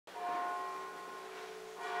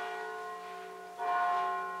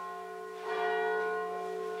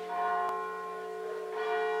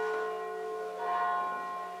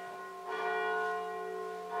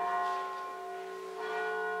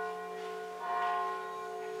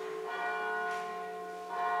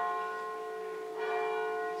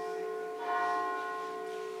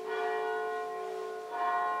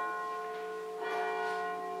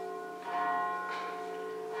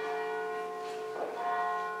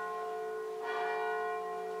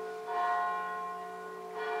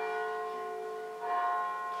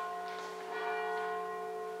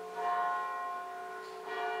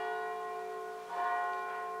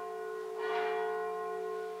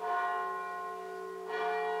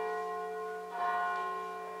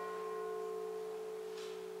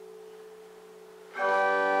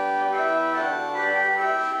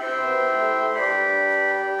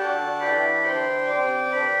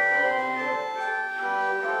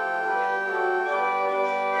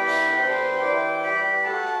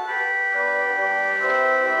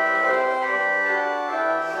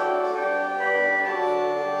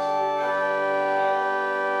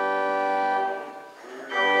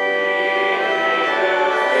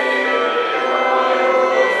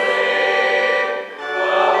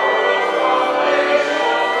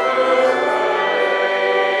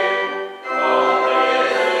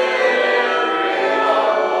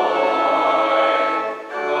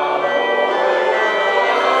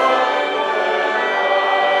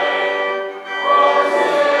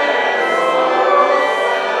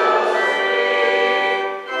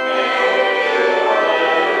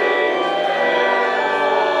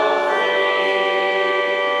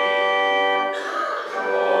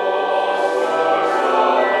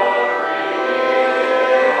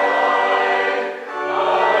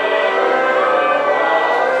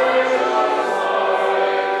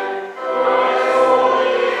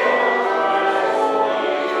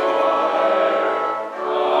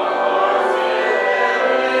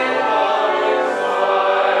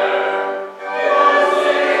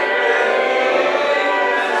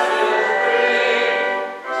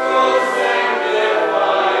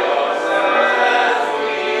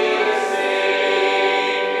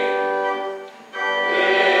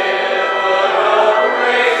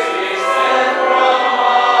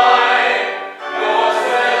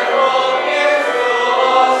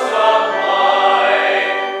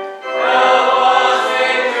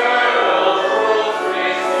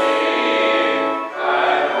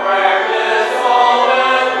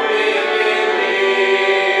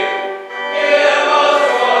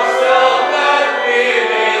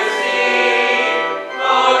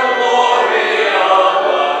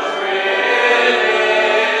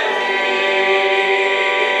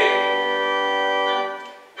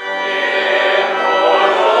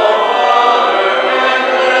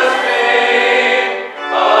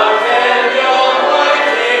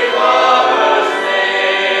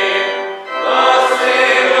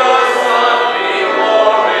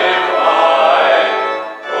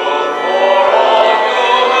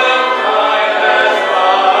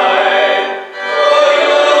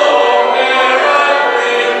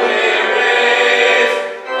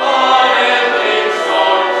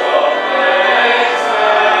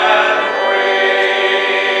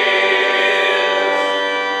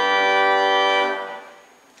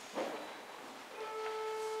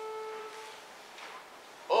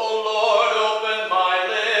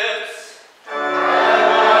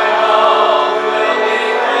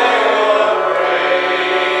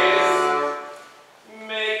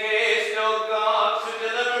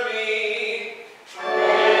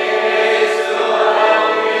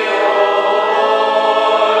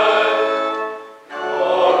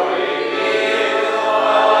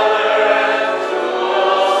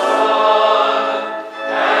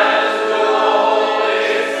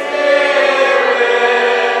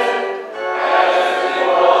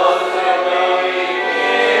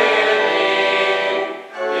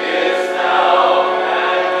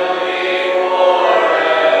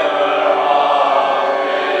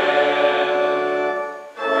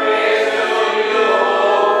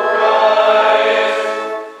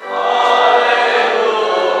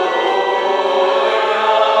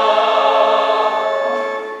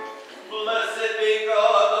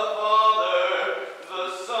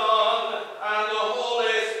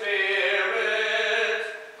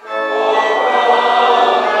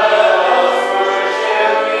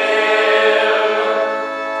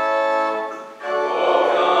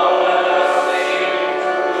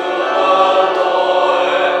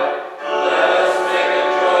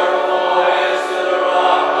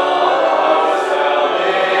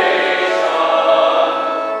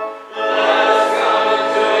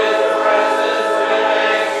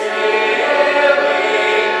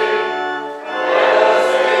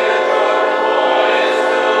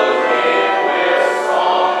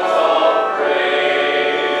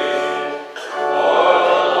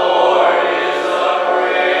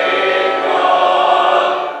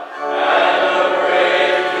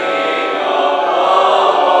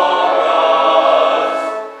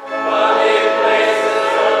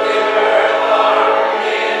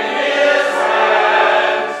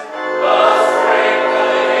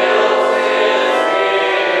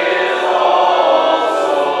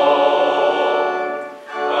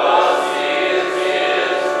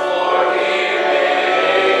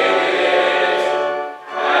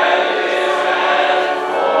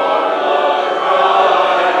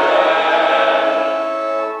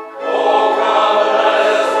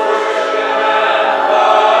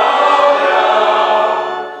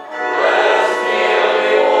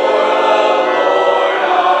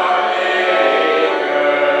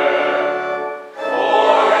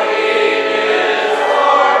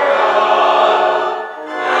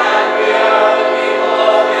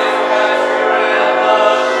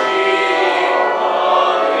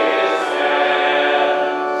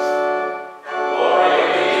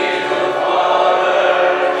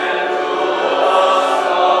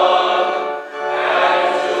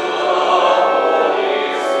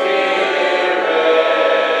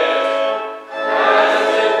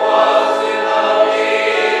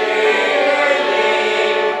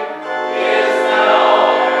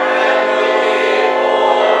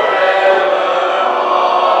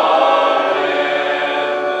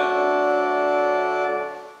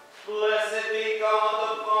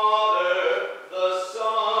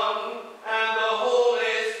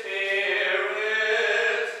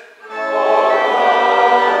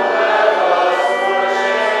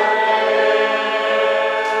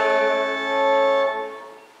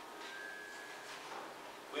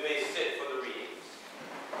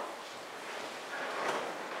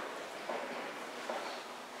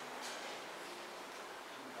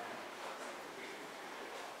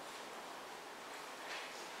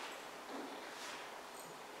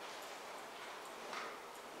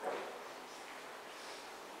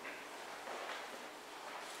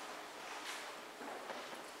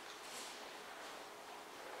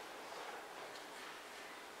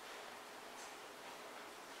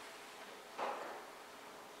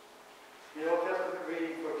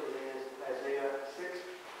reading for today is Isaiah 6,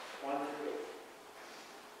 1 through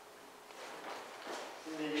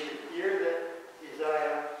 8. In the year that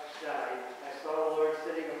Uzziah died, I saw the Lord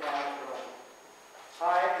sitting upon a throne,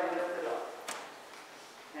 high and lifted up,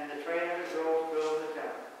 and the train of his robe filled the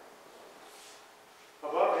temple.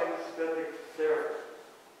 Above him stood the seraphim.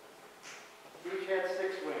 Each had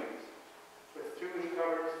 6 wings. With 2 he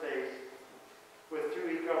covered his face, with 2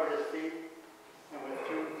 he covered his feet, and with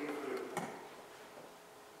 2 he flew.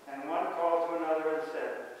 And one called to another and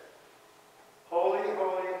said, Holy,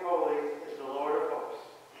 holy, holy is the Lord of hosts.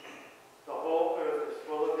 The whole earth is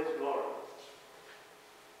full of his glory.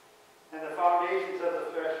 And the foundations of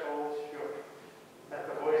the threshold shook at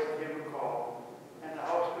the voice of him who called, and the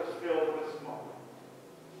house was filled with smoke.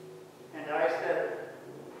 And I said,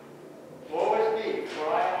 Woe is me, for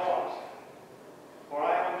I am lost, for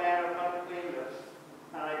I am a man of unclean lips,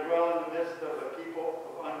 and I dwell in the midst of a people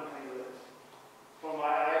of unclean lips. For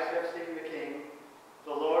my eyes have seen the King,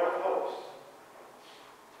 the Lord of hosts.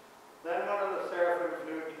 Then one of the seraphim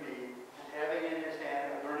flew to me, and having in his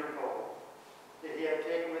hand a burning coal, that he had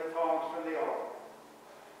taken with tongs from the altar.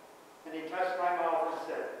 And he touched my mouth and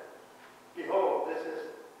said, Behold, this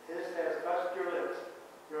has touched your lips.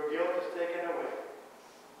 Your guilt is taken away,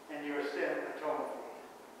 and your sin atoned for.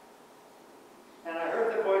 And I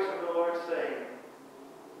heard the voice of the Lord saying,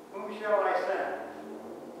 Whom shall I send?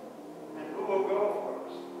 And who will go for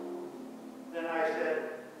us? Then I said,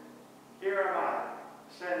 Here am I,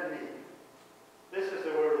 send me. This is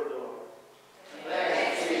the word of the Lord.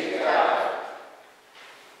 Thanks be to God.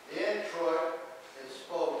 The introit is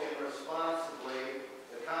spoken responsibly,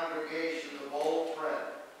 the congregation of Holy Trinity.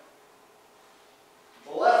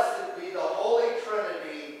 Blessed be the Holy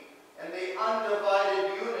Trinity and the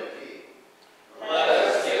undivided unity. Let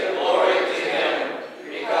us give glory to him,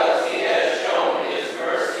 because he has shown his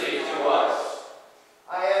mercy to us.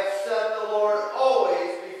 I have set the Lord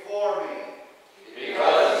always before me.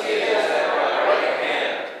 Because he is at my right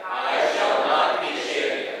hand, I shall not be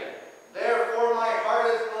shaken. Therefore my heart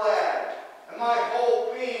is glad, and my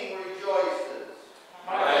whole being rejoices.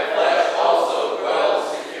 My flesh also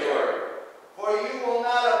dwells secure. For you will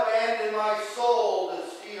not abandon my soul to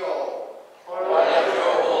Sheol. Or let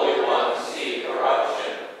your Holy One see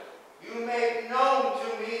corruption. You make known to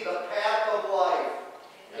me the path of life.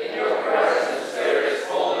 In your presence there is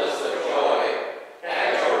fullness of joy.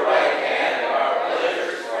 At your right hand are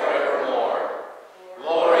pleasures forevermore.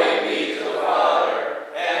 Glory be to the Father,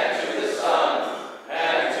 and to the Son,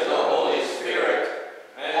 and to the Holy Spirit,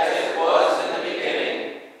 as it was in the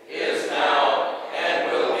beginning, is now,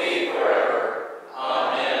 and will be forever.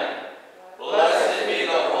 Amen. Blessed be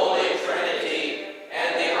the Holy Trinity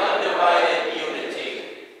and the undivided unity.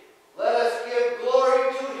 Let us give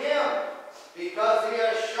glory to him, because he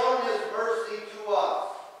has shown his mercy to us.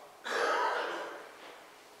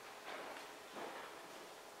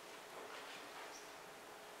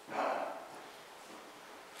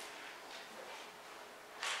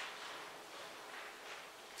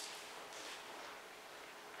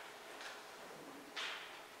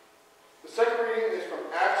 The second reading is from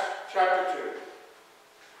Acts chapter 2.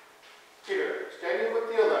 Peter, standing with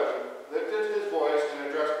the 11, lifted his voice and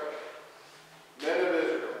addressed them. Men of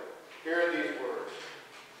Israel, hear these words.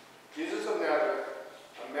 Jesus of Nazareth,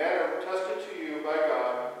 a man attested to you by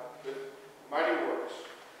God with mighty works,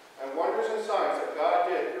 and wonders and signs that God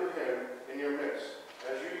did through him in your midst,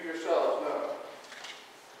 as you yourselves know.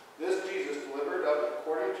 This Jesus delivered up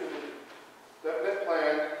according to the definite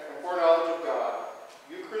plan and foreknowledge of God,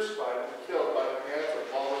 you crucified and killed by the hands of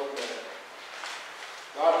lawless men.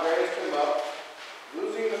 God raised him up,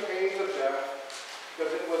 losing the pains of death,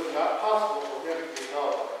 because it was not possible for him to be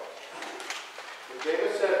held. But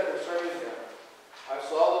David said concerning him, I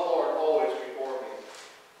saw the Lord always before me,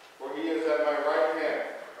 for he is at my right hand,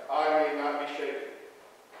 that I may not be shaken.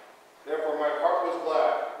 Therefore my heart was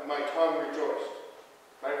glad, and my tongue rejoiced.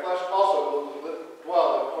 My flesh also will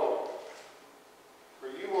dwell in hope. For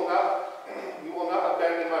you will not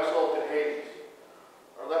abandon my soul to Hades,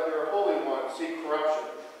 or let your Holy One see corruption.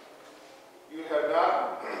 You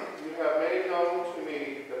have made known to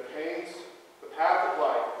me the pains, the path of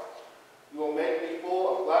life. You will make me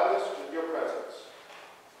full of gladness with your presence.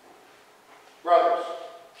 Brothers,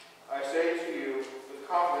 I say to you with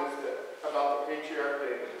confidence about the patriarch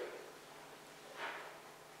David,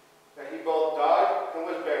 that he both died and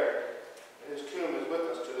was buried, and his tomb is with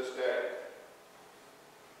us to this day.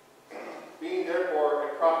 Being therefore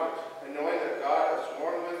a prophet, and knowing that God has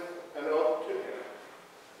sworn with an oath to him,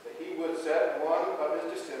 that he would set one of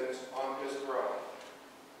his descendants on his throne.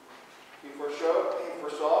 He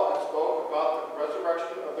foresaw and spoke about the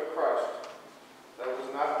resurrection of the Christ, that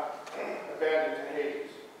was not abandoned to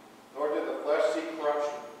Hades, nor did the flesh seek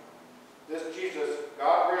corruption. This Jesus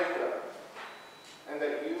God raised up, and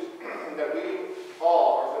that we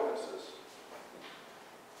all are witnesses.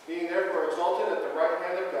 Being therefore exalted at the right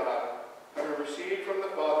hand of God, having received from the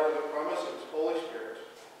Father the promise of his Holy Spirit,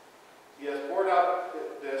 he has poured out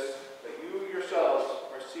this that you yourselves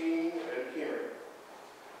are seeing and hearing.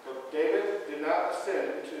 For David did not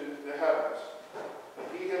ascend into the heavens, but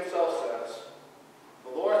he himself says, "The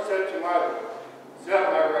Lord said to my Lord, sit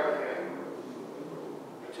at my right hand,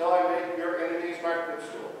 until I make your enemies my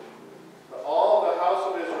footstool." But all the house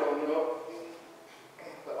of Israel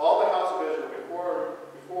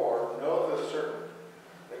before know this certain,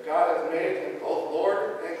 that God has made him both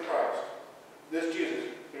Lord and Christ, this Jesus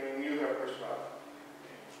whom you have crucified.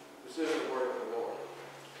 This is the word of the Lord.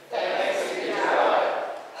 Thanks be to God.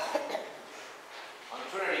 On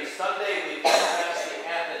Trinity Sunday, we confess the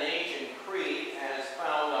Athanasian Creed as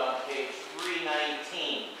found on page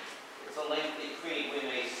 319. It's a lengthy creed. We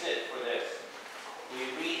may sit for this. We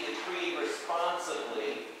read the creed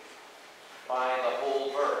responsibly by the whole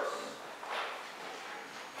verse.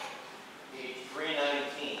 Page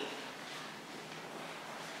 319.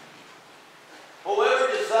 Whoever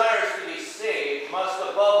desires to be saved must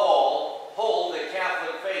above all hold the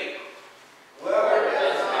Catholic faith. Whoever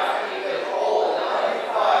does not keep it whole and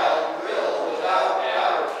undefiled will, without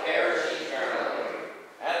doubt, perish eternally.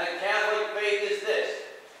 And the Catholic faith is this: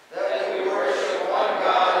 That we worship one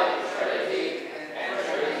God in Trinity and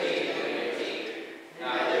Trinity in unity,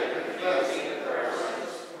 neither confusing the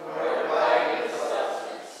persons nor dividing the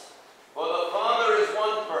substance. For the Father is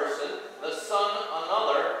one person, the Son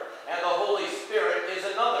another, and the Holy Spirit is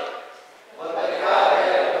another. But the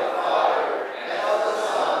Godhead of the Father and of the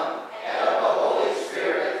Son and of the Holy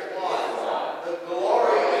Spirit one, the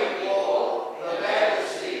glory equal, the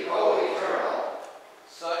majesty co-eternal.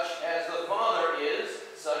 Such as the Father is,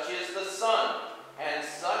 such is the Son, and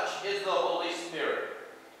such is the Holy Spirit.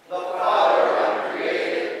 The Father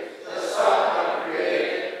uncreated, the Son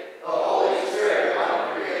uncreated, the Holy Spirit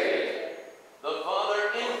uncreated. The Father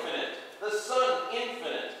infinite, the Son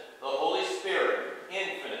infinite, the Holy Spirit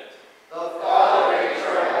infinite. The Father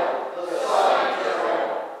eternal, the Son eternal,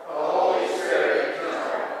 the Holy Spirit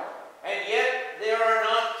eternal. And yet there are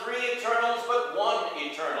not three eternals, but one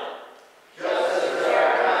eternal. Just as there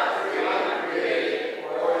are not three uncreated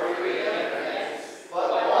or three infinites,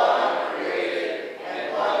 but one uncreated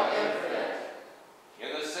and one infinite.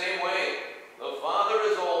 In the same way, the Father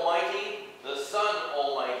is almighty, the Son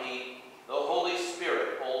almighty, the Holy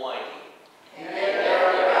Spirit almighty. And yet there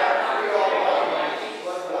are not three almighty,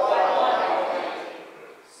 but one almighty.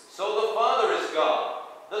 So the Father is God,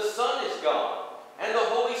 the Son is God, and the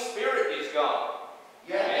Holy Spirit is God.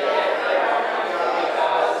 Yet there are not three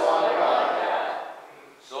gods, but one God.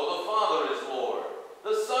 So the Father is Lord,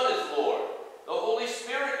 the Son is Lord, the Holy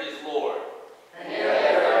Spirit is Lord. And yet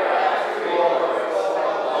there are not three lords, but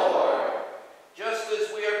one Lord. Just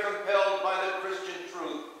as we are compelled by the Christian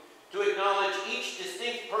truth to acknowledge each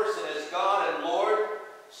distinct person as God and Lord,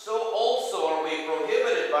 so also are we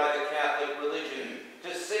prohibited by the Catholic religion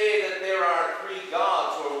to say that there are three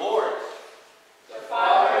gods or lords. The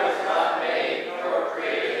Father is not made, nor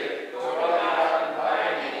created, nor begotten by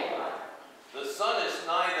anyone. The Son is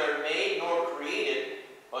neither made nor created,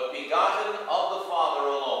 but begotten of the Father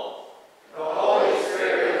alone. The Holy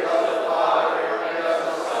Spirit is of the Father and of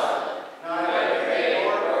the Son, neither made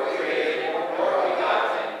nor created, nor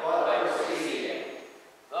begotten, but proceeding.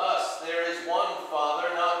 Thus there is one Father,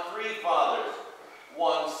 not three fathers,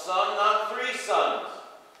 one Son, not three sons,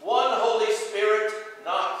 one Holy Spirit,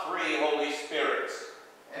 not three Holy Spirits.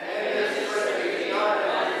 And in this Trinity, none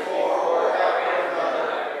is before or after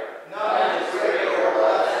another, none is greater or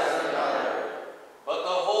less than another. But the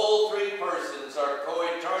whole three persons are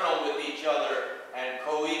co-eternal with each other and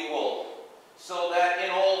co-equal, so that in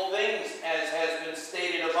all things, as has been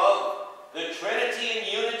stated above, the Trinity in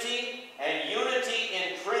unity and unity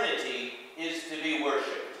in Trinity is to be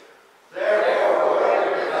worshipped. Therefore,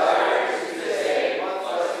 whoever desires to be saved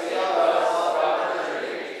must be of the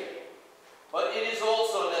Trinity. But it is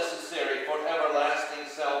also necessary for everlasting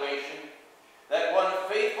salvation that one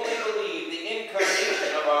faithfully believe the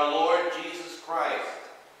incarnation of our Lord Jesus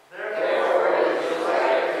Christ. Therefore, it is the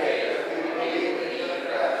right faith that we believe and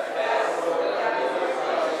confess that Lord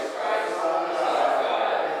Jesus Christ, Son of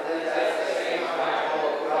God, is at the same time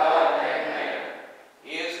both God and man.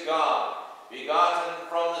 He is God, begotten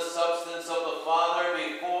from the substance of the Father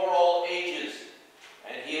before all ages,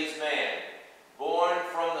 and he is man, born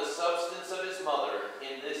from the substance of his mother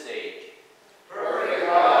in this age. Perfect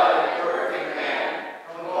God and perfect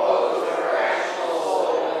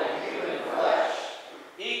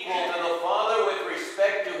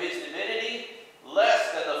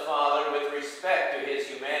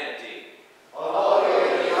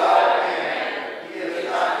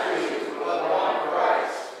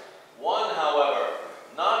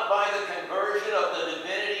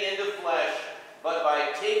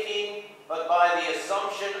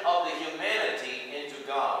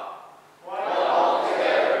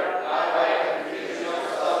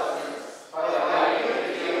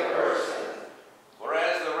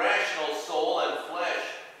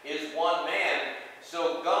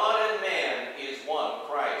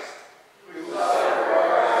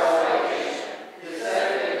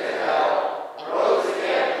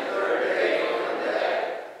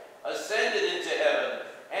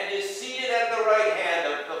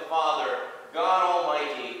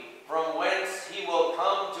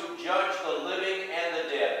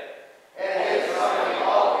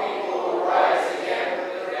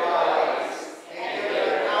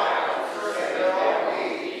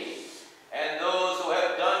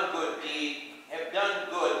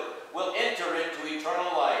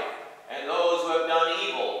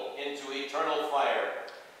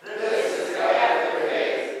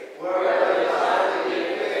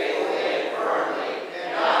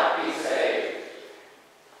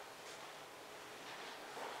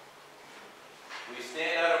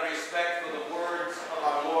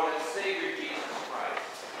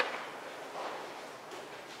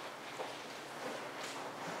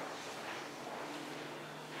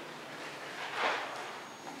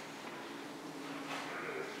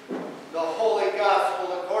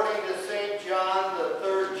Gospel according to St. John, the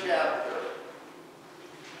 3rd chapter.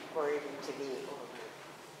 Glory to thee, O Lord.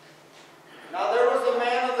 Now there was a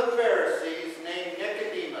man of the Pharisees named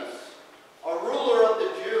Nicodemus, a ruler of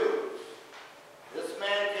the Jews. This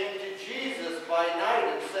man came to Jesus by night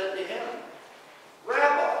and said to him,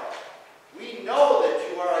 Rabbi, we know that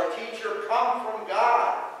you are a teacher come from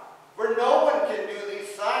God, for no one can do these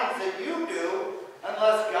signs that you do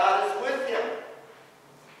unless God is with him.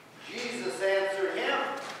 Jesus answered him,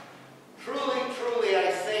 Truly, truly,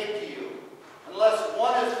 I say to you, unless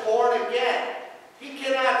one is born again, he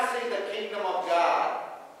cannot see the kingdom of God.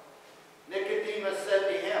 Nicodemus said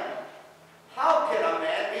to him, How can a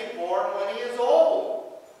man be born when he is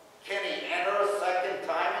old? Can he enter a second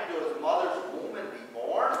time into his mother's womb and be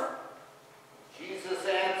born? Jesus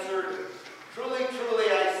answered, Truly, truly,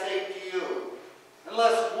 I say to you,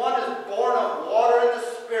 unless one is born of water and the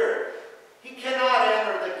Spirit, he cannot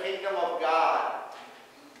enter the kingdom of God.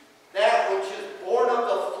 That which is born of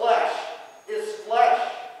the flesh is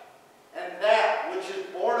flesh, and that which is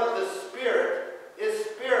born of the Spirit is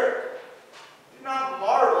spirit. Do not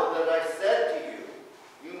marvel that I said to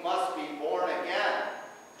you, You must be born again.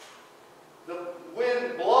 The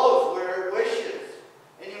wind blows where it wishes,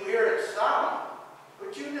 and you hear its sound,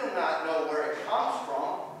 but you do not know where it comes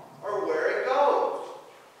from or where it goes.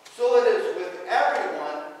 So it is with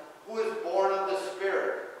everyone who is born of the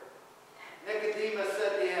Spirit. Nicodemus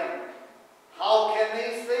said to him, How can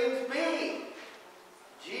these things be?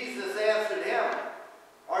 Jesus answered him,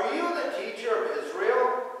 Are you the teacher of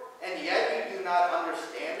Israel, and yet you do not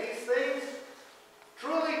understand these things?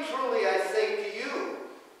 Truly, truly, I say to you,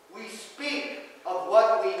 we speak of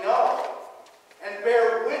what we know, and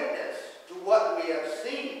bear witness to what we have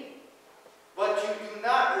seen, but you do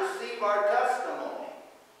not receive our testimony.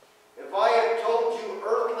 If I have told you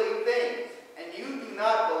earthly things, and you do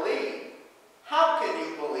not believe, how can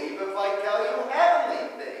you believe if I tell you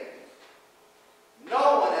heavenly things?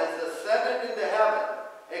 No one has ascended into heaven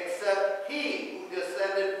except he who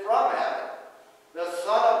descended from heaven, the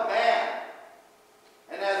Son of Man.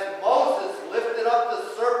 And as Moses lifted up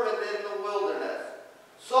the serpent in the wilderness,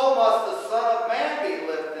 so must the Son of Man be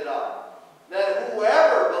lifted up, that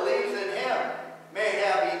whoever believes in him may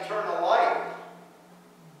have eternal life.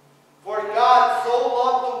 For God so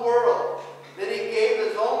loved the world that he gave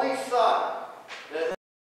his only Son, that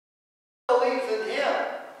whoever believes in him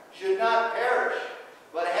should not perish,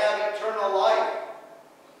 but have eternal life.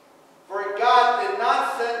 For God did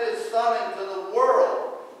not send his Son into the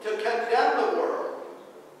world to condemn the world,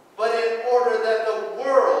 but in order that the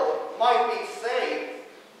world might be saved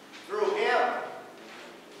through him.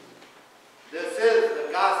 This is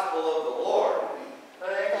the gospel of the Lord.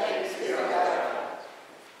 Thanks be to God.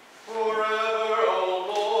 Forever, O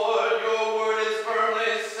Lord, your word is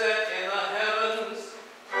firmly set in the heavens.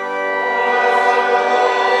 O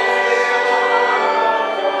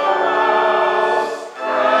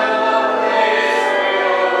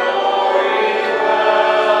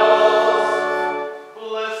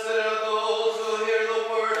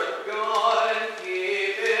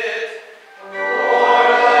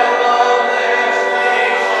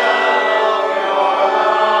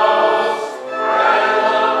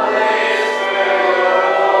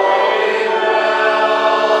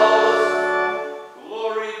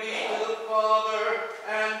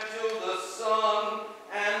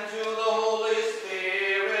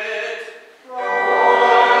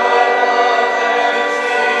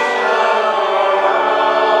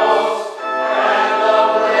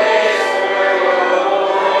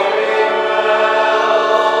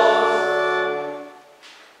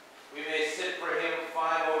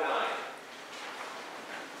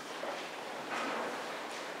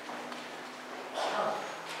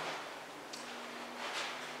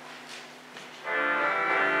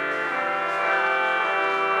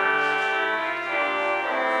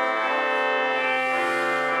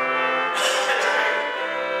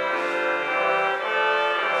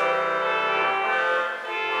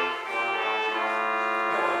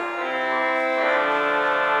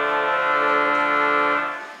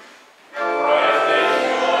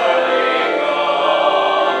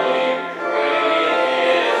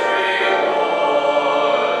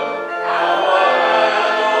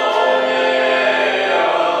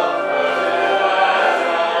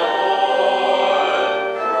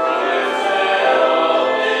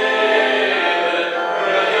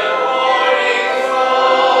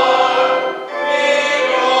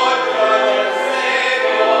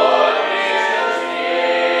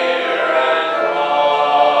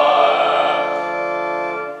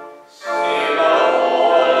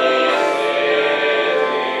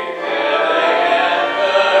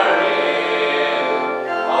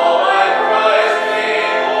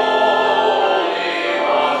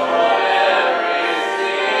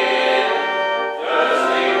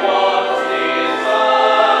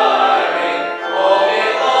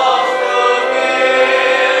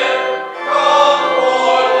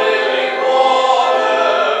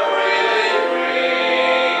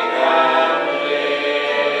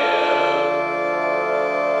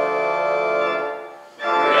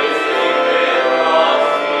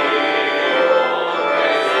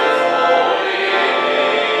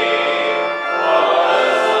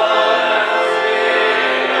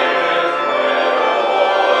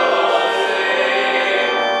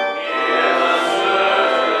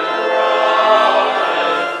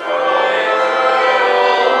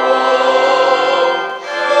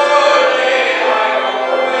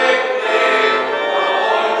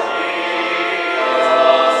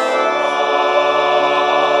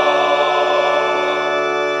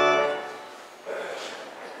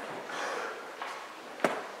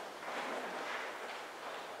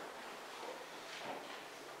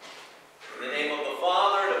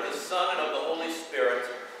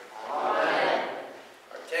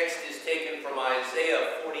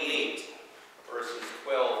Isaiah 48, verses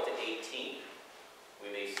 12 to 18.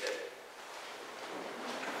 We may sit.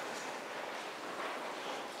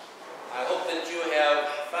 I hope that you have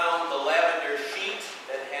found the lavender sheet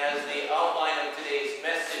that has the outline of today's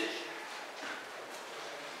message.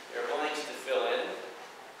 There are blanks to fill in.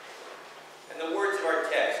 And the words of our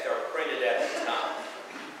text are printed at the top.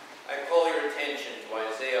 I call your attention to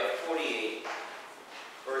Isaiah 48,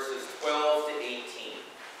 verses 12 to 18.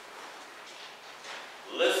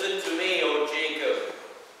 Listen to me, O Jacob,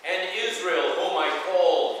 and Israel, whom I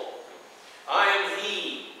called. I am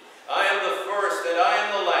he. I am the first, and I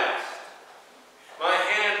am the last. My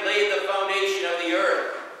hand laid the foundation of the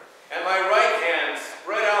earth, and my right hand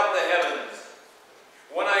spread out the heavens.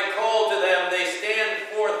 When I call to them, they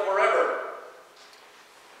stand forth forever.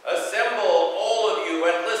 Assemble, all of you,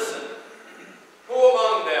 and listen. Who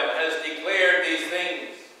among them has declared these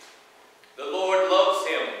things? The Lord loves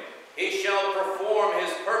him. He shall perform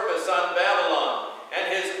his purpose on Babylon,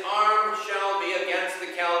 and his arm shall be against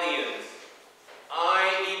the Chaldeans.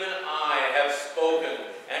 Even I, have spoken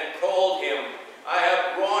and called him. I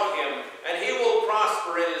have brought him, and he will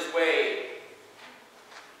prosper in his way.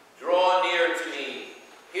 Draw near to me.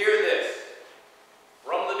 Hear this.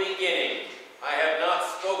 From the beginning, I have not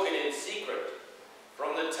spoken in secret.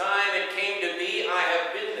 From the time it came to be, I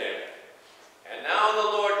have been there. And now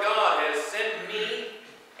the Lord God has sent me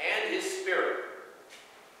and his Spirit.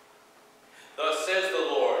 Thus says the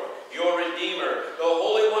Lord, your Redeemer, the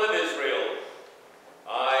Holy One of Israel.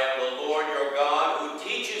 I am the Lord your God, who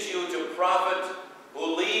teaches you to profit,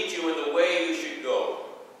 who leads you in the way you should go.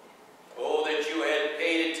 Oh, that you had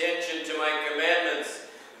paid attention to my commandments.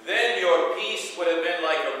 Then your peace would have been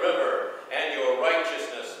like a river, and your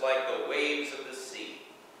righteousness like the waves of the sea.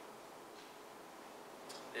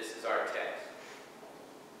 This is our text.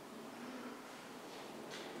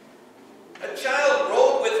 A child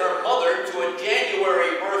rode with her mother to a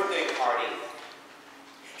January birthday party.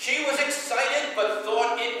 She was excited, but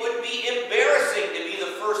thought it would be embarrassing to be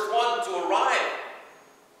the first one to arrive.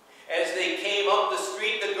 As they came up the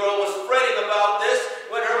street, the girl was fretting about this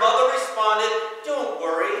when her mother responded, "Don't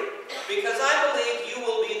worry, because I believe you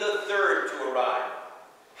will be the third to arrive."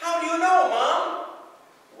 "How do you know, Mom?"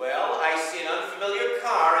 "Well, I see an unfamiliar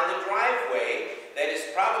car in the driveway that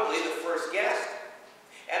is probably the first guest.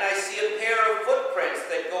 And I see a pair of footprints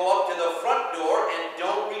that go up to the front door and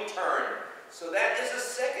don't return. So that is a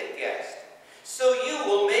second guest. So you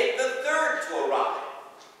will make the third to arrive."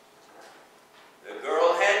 The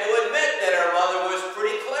girl had to admit that her mother was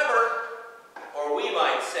pretty clever, or we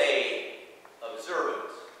might say, observant.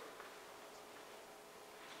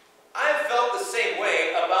 I've felt the same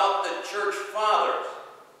way about the church fathers,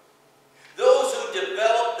 those who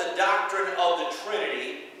developed the doctrine of the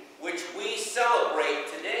Trinity, which we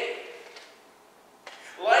celebrate today.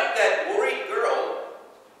 Like that worried girl,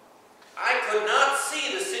 I could not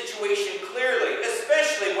see the situation clearly,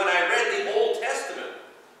 especially when I read the Old Testament.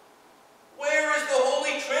 Where is the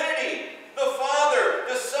Holy Trinity, the Father,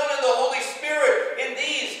 the Son, and the Holy Spirit in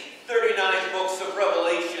these 39 books of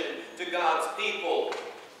Revelation to God's people?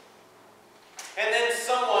 And then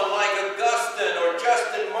someone like Augustine or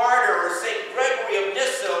Justin Martyr or St. Gregory of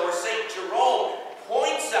Nyssa or St. Jerome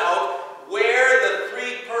points out where the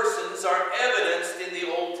three persons are evidenced in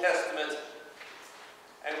the Old Testament,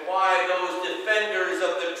 and why those defenders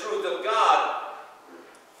of the truth of God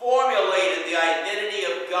formulated the identity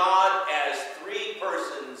of God as three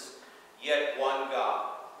persons, yet one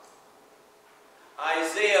God.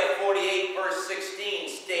 Isaiah 48, verse 16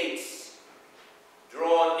 states,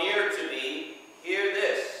 "Draw near to me, hear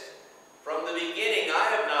this. From the beginning I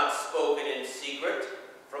have not spoken in secret.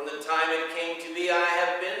 From the time it came to be, I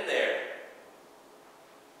have been there.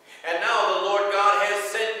 And now the Lord God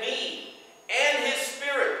has sent me and his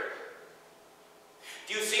Spirit."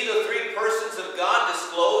 Do you see the three persons of God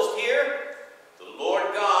disclosed here? The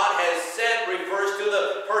Lord God has sent refers to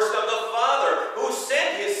the person of the Father, who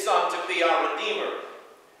sent his Son to be our Redeemer.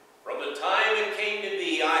 From the time it came to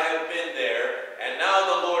be, I have been there, and now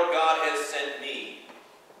the Lord God has sent me.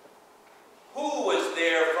 Who was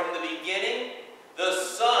there from the beginning? The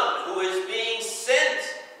Son, who is being sent.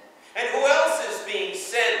 And who else is being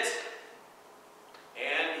sent?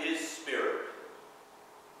 And his Spirit.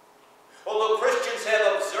 Although Christians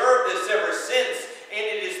have observed this ever since, and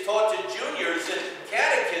it is taught to juniors in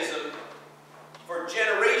catechism for a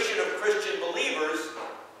generation of Christian believers,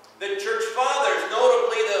 the church fathers,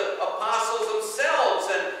 notably the apostles themselves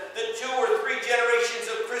and the 2 or 3 generations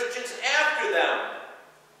of Christians after them,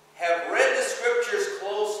 have read the scriptures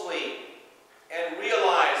closely and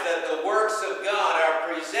realized that the works of God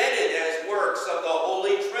are presented as works of the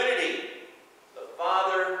Holy Trinity, the Father,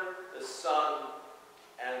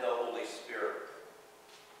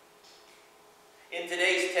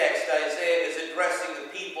 today's text, Isaiah is addressing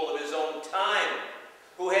the people of his own time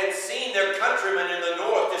who had seen their countrymen in the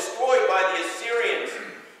north destroyed by the Assyrians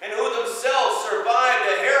and who themselves survived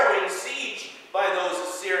a harrowing siege by those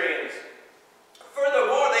Assyrians.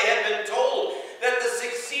 Furthermore, they had been told that the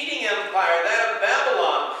succeeding empire, that of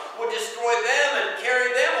Babylon, would destroy them and carry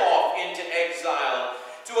them off into exile.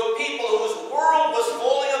 To a people whose world was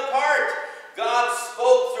falling apart, God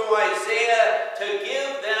spoke through Isaiah to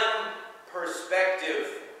give them perspective.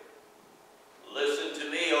 Listen to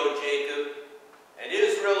me, O Jacob, and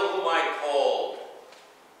Israel whom I called.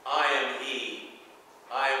 I am he.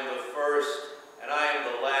 I am the first, and I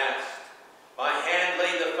am the last. My hand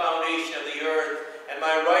laid the foundation of the earth, and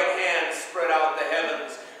my right hand spread out the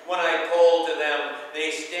heavens. When I call to them,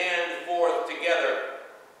 they stand forth together.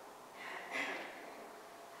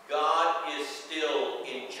 God is still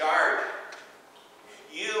in charge.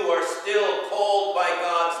 You are still called by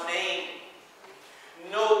God's name.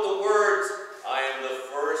 Note the words, I am the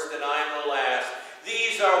first and I am the last.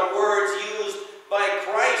 These are words used by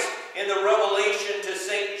Christ in the revelation to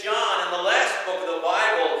St. John in the last book of the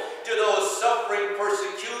Bible, to those suffering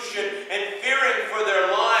persecution and fearing for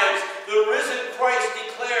their lives. The risen Christ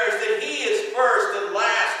declares that he is first and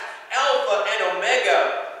last, Alpha and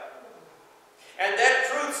Omega. And that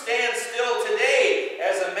truth stands still today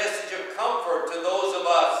as a message of comfort to those of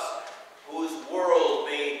us whose world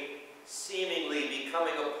may seemingly be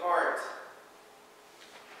coming apart.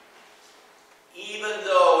 Even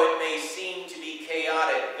though it may seem to be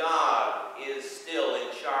chaotic, God is still in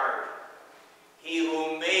charge. He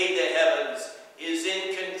who made the heavens is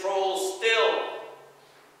in control still,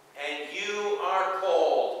 and you are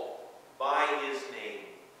called by his name.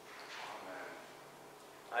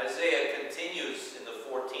 Isaiah continues in the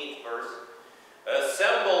 14th verse,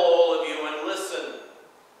 assemble all of you and listen.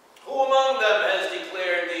 Who among them has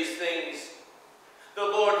declared these things? The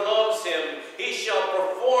Lord loves him. He shall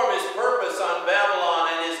perform his purpose on Babylon,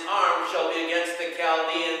 and his arm shall be against the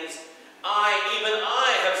Chaldeans. Even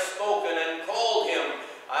I have spoken and called him.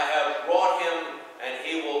 I have brought him, and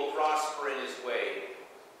he will prosper in his way.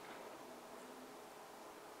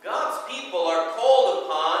 God's people are called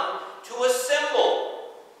upon to assemble.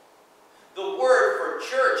 The word for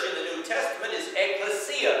church in the New Testament is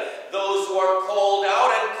ecclesia, those who are called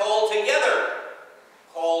out and called together.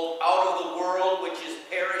 Called out of the world which is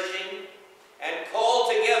perishing, and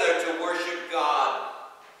called together to worship God.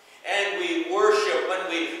 And we worship when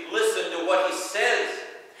we listen to what he says.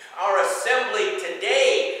 Our assembly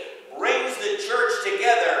today brings the church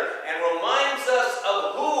together and reminds us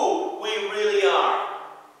of who we really are.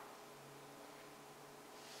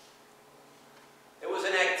 There was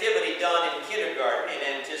an activity done in kindergarten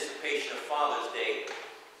in anticipation of Father's Day,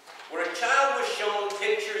 where a child was shown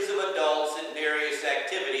pictures of adults in various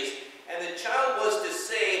activities, and the child was to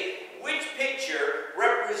say which picture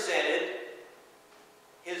represented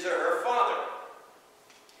his or her father.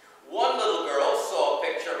 One little girl saw a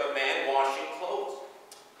picture of a man washing clothes.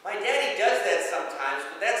 My daddy does that sometimes,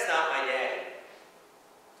 but that's not my daddy.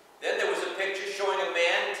 Then there was a picture showing a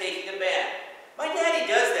man taking a bath. My daddy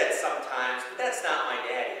does that sometimes, but that's not my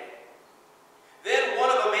daddy. Then one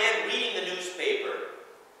of a man reading the newspaper.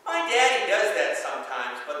 My daddy does that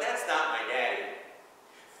sometimes, but that's not my daddy.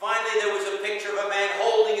 Finally, there was a picture of a man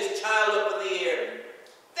holding his child up in the air.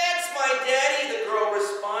 That's my daddy, the girl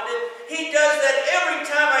responded. He does that every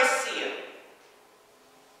time I see him.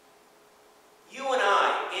 You and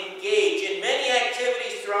I engage in many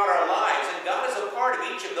activities throughout our lives, and God is a part of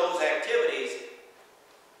each of those activities.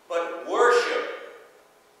 But worship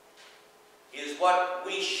is what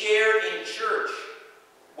we share in church,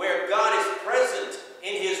 where God is present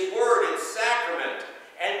in his word and sacrament.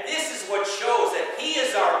 And this is what shows that he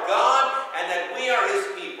is our God and that we are his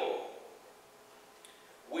people.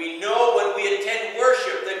 We know when we attend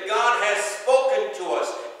worship that God has spoken to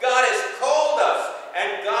us. God has called us,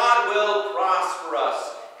 and God will prosper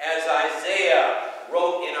us, as Isaiah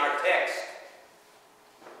wrote in our text.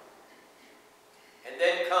 And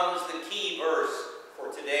then comes the key verse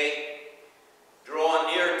for today.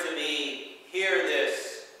 Draw near to me, hear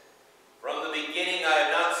this. From the beginning I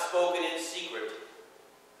have not spoken in secret.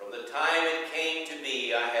 From the time it came to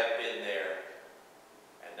be, I have been there.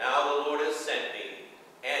 And now the Lord has sent me,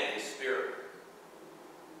 and his Spirit.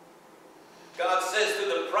 God says to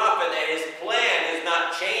the prophet that his plan has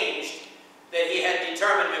not changed, that he had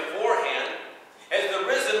determined beforehand. As the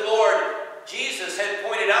risen Lord Jesus had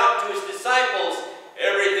pointed out to his disciples,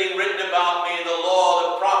 everything written about me in the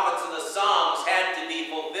law, the prophets, and the Psalms had to be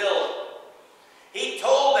fulfilled. He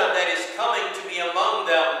told them that his coming to be among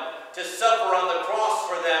them, to suffer on the cross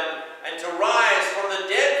for them, and to rise from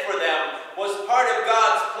the dead for them, was part of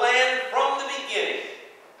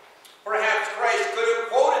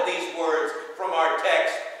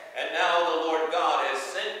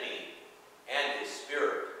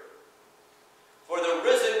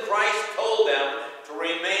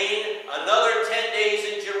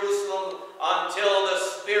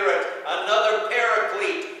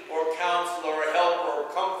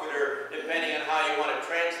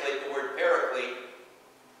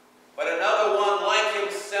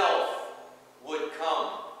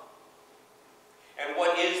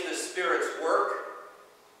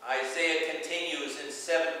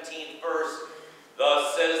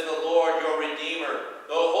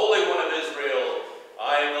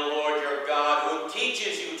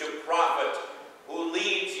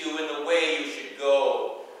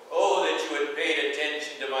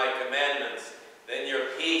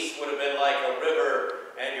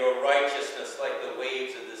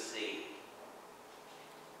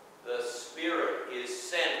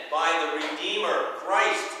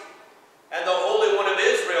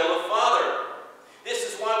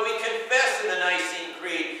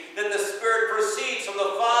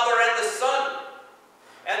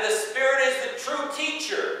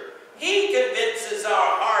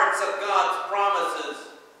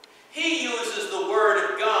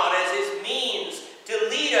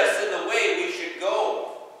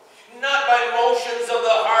emotions of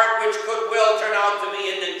the heart which could well turn out to be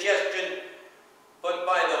indigestion, but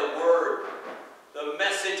by the word, the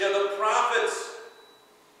message of the prophets.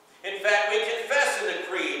 In fact, we confess in the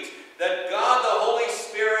creeds that God the Holy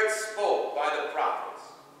Spirit spoke by the prophets.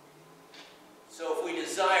 So if we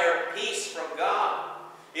desire peace from God,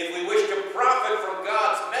 if we wish to profit from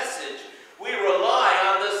God's message, we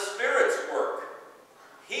rely on the Spirit's work.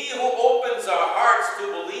 He who opens our hearts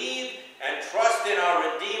to believe and trust in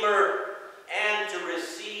our Redeemer and to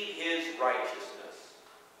receive his righteousness.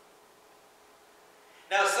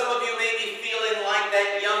 Now, some of you may be feeling like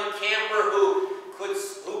that young camper who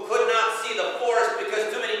could not see the forest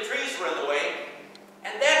because too many trees were in the way,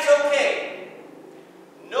 and that's okay.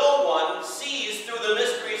 No one sees through the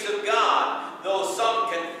mysteries of God, though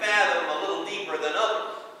some can fathom a little deeper than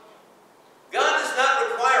others. God does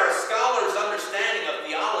not require a scholar's understanding of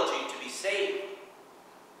theology to be saved,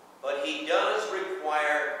 but he does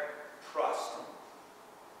require trust.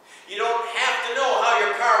 You don't have to know how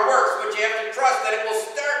your car works, but you have to trust that it will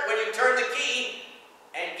start when you turn the key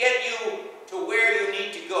and get you to where you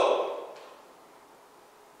need to go.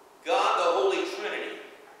 God, the Holy Trinity,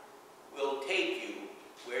 will take you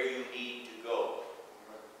where you need to go.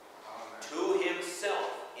 To himself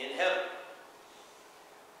in heaven.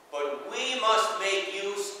 But we must make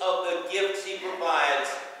use of the gifts he provides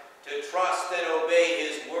to trust and obey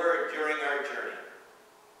his word during our journey.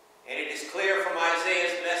 And it is clear from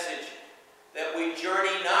Isaiah's message that we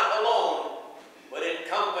journey not alone, but in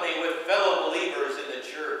company with fellow believers in the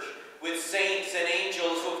church, with saints and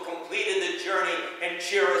angels who have completed the journey and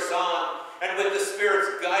cheer us on, and with the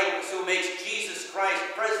Spirit's guidance who makes Jesus Christ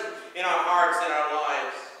present in our hearts and our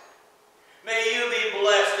lives. May you be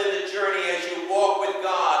blessed in the journey as you walk with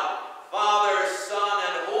God, Father, Son,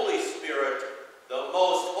 and Holy Spirit, the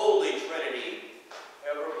most holy Trinity,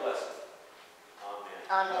 ever blessed.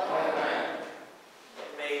 Amen. Amen.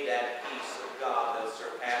 And may that peace of God that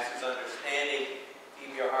surpasses understanding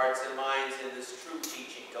keep your hearts and minds in this true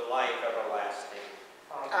teaching to life everlasting.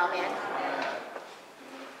 Amen.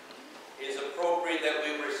 It is appropriate that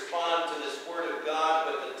we respond to this word of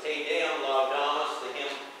God with the Te Deum Laudamus, the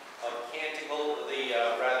hymn of Canticle,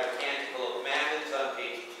 Canticle of Mattins on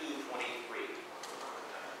page 223.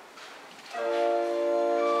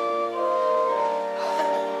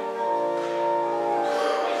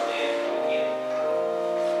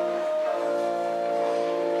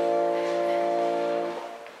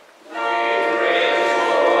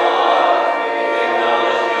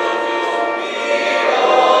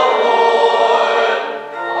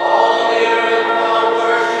 All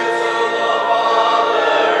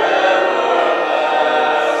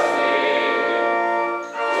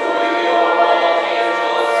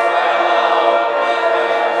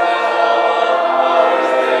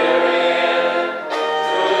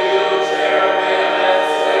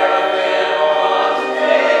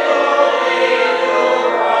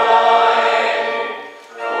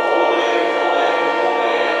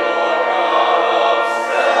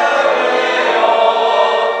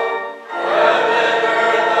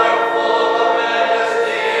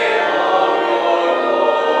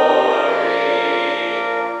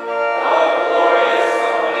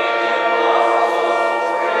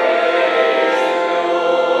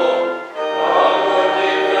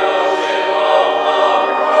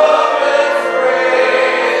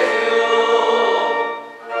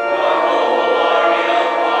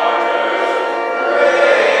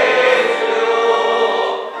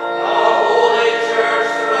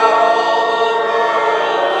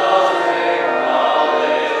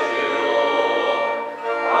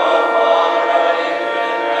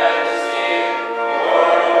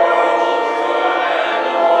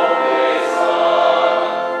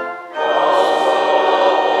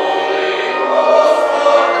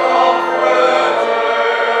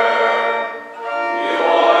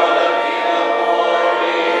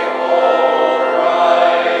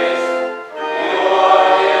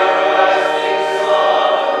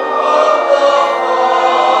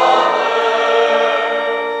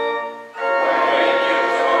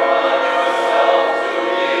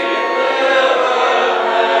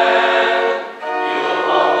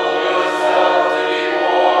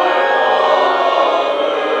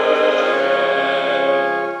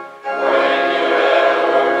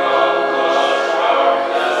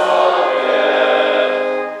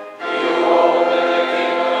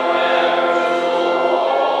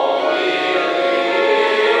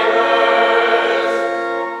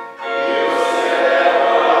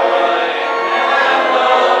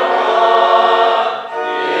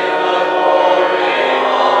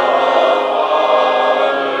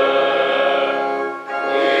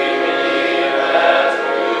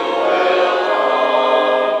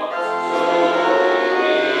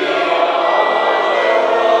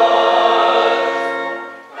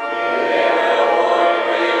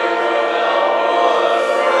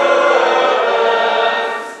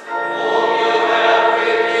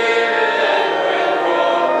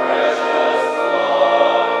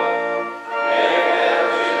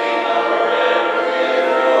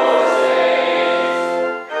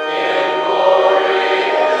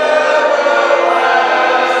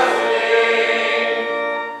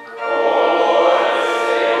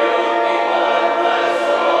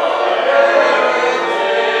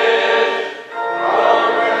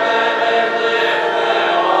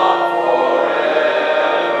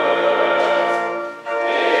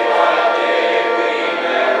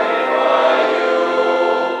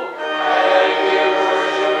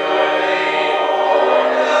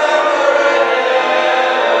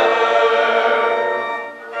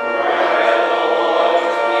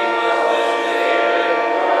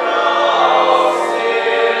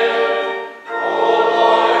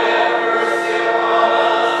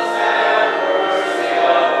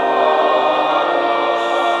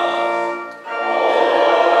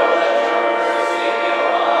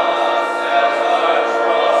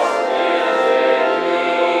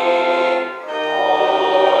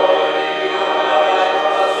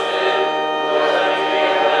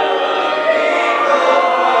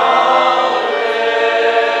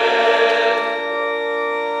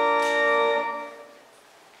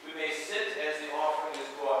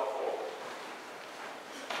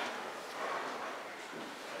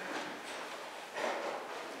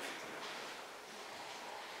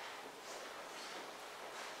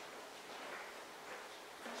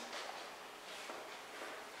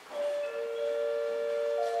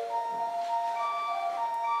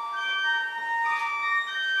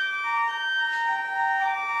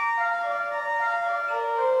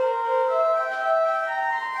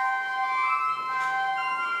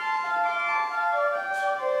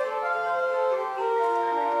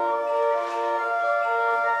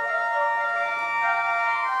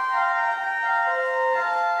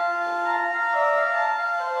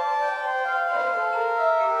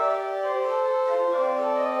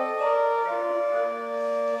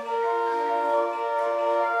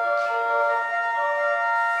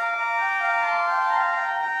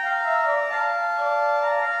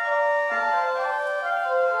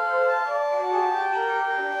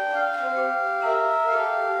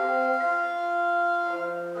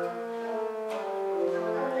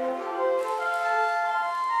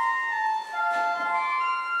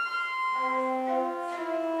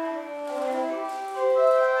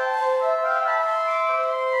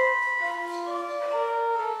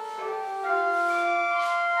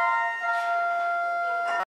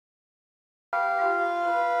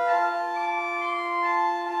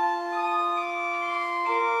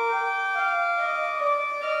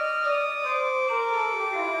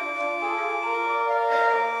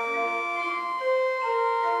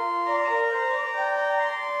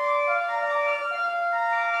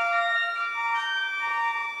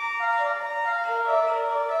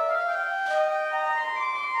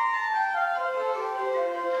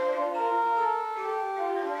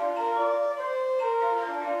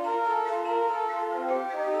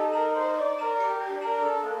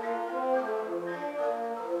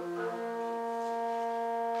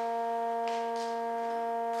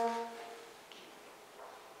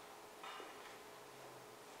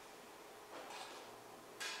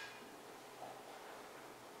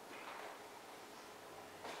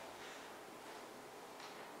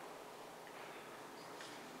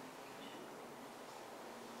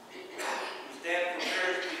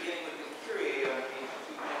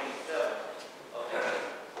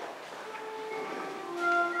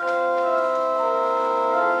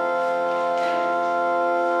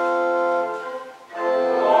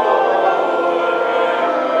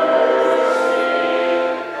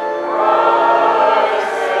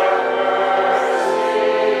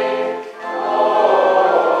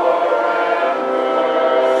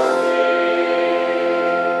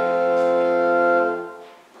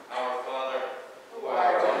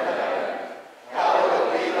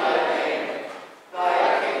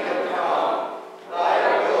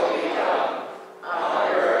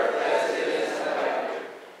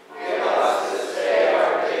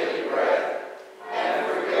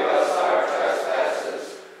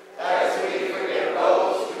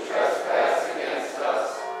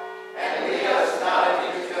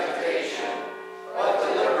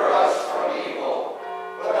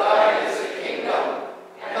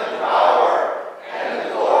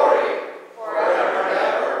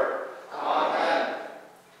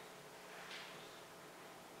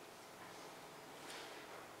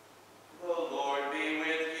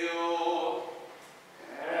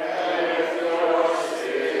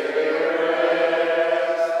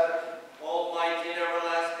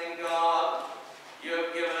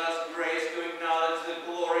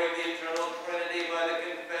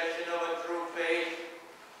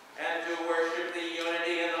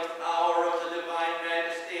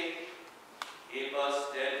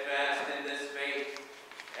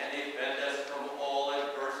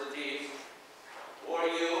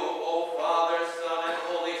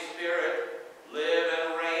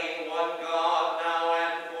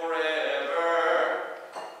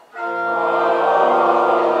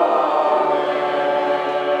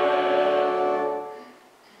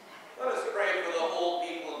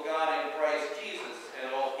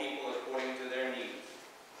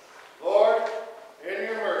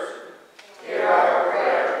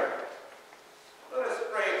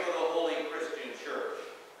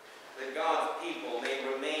people may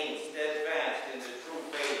remain steadfast in the true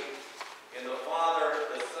faith, in the Father,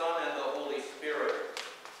 the Son, and the Holy Spirit,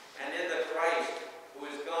 and in the Christ, who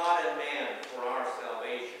is God and man for our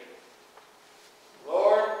salvation.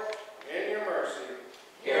 Lord, in your mercy,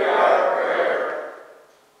 Hear our prayer.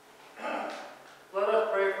 Let us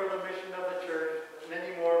pray for the mission of the church, that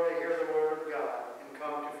many more may hear the word of God and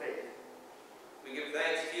come to faith. We give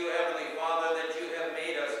thanks to you, Heavenly Father, that you have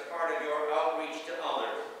made us part of your outreach to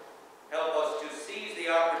others. Help us to seize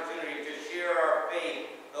the opportunity to share our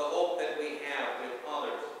faith, the hope that we have with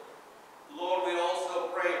others. Lord, we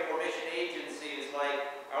also pray for mission agencies like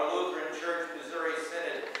our Lutheran Church Missouri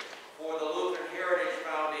Synod, for the Lutheran Heritage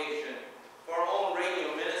Foundation, for our own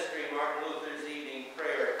radio ministry, Martin Luther's Evening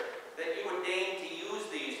Prayer, that you would deign to use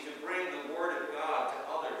these to bring the Word of God to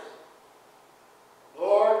others.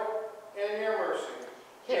 Lord, in your mercy,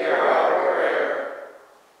 Hear our prayer.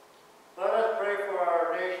 Let us pray for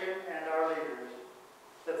our nation and our leaders,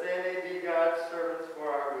 that they may be God's servants for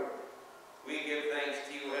our good. We give thanks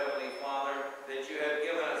to you, Heavenly Father, that you have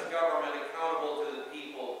given us government accountable to the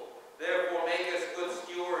people. Therefore, make us good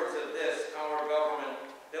stewards of this, our government,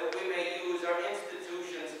 that we may use our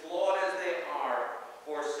institutions, flawed as they are,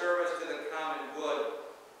 for service to the common good.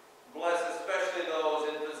 Bless especially those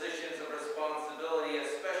in positions of responsibility,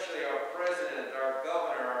 especially our president, our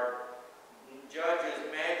governor, our judges,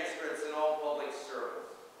 magistrates, and all public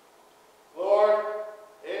servants. Lord,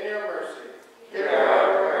 in your mercy, Hear our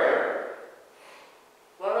prayer.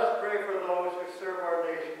 Let us pray for those who serve our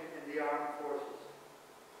nation in the armed forces.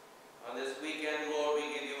 On this weekend, Lord,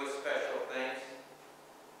 we give you a special thanks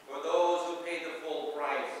for those who paid the full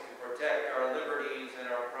price to protect our liberties and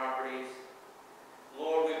our properties.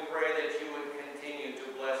 Lord, we pray that you would continue to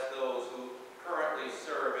bless those who currently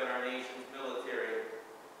serve in our nation's military,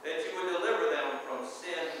 that you would deliver them from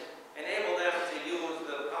sin, enable them to use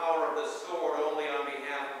the power of the sword only on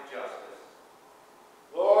behalf of justice.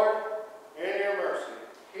 Lord, in your mercy,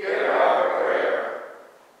 Hear our prayer.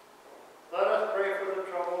 Let us pray for the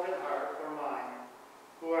troubled in heart or mind,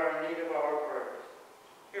 who are in need of our prayers.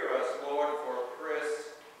 Hear us, Lord, for Chris,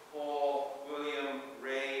 Paul, William,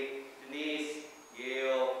 Ray, Denise,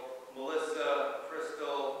 Gail, Melissa,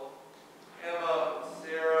 Crystal, Emma,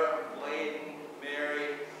 Sarah, Bladen,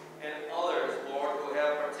 Mary, and others, Lord, who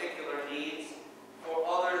have particular needs, for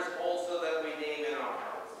others also that we name in our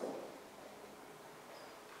hearts.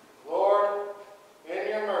 Lord, in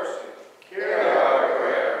your mercy, Hear our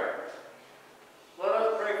prayer. Let us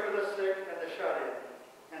pray for the sick and the shut-in,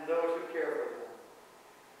 and those who care for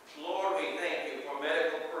them. Lord, we thank you for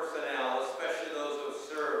medical personnel